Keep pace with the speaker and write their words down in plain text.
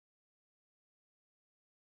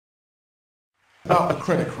About a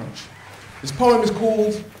credit crunch. This poem is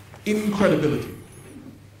called Incredibility.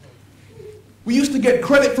 We used to get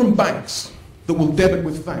credit from banks that will debit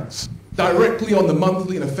with thanks, directly on the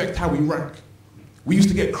monthly and affect how we rank. We used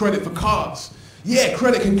to get credit for cars. Yeah,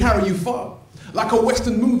 credit can carry you far. Like a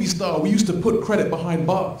Western movie star, we used to put credit behind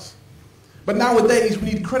bars. But nowadays,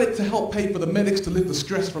 we need credit to help pay for the medics to lift the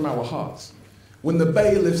stress from our hearts. When the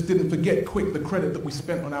bailiffs didn't forget quick the credit that we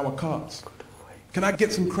spent on our cards. Can I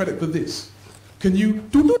get some credit for this? Can you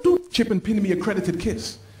chip and pin me a credited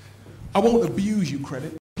kiss? I won't abuse you,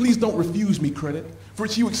 credit. Please don't refuse me credit, for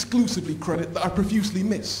it's you exclusively, credit, that I profusely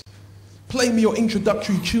miss. Play me your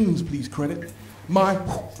introductory tunes, please, credit. My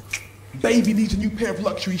baby needs a new pair of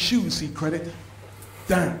luxury shoes, see, credit.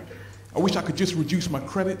 Damn, I wish I could just reduce my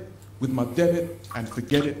credit with my debit and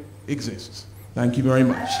forget it exists. Thank you very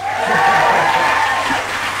much.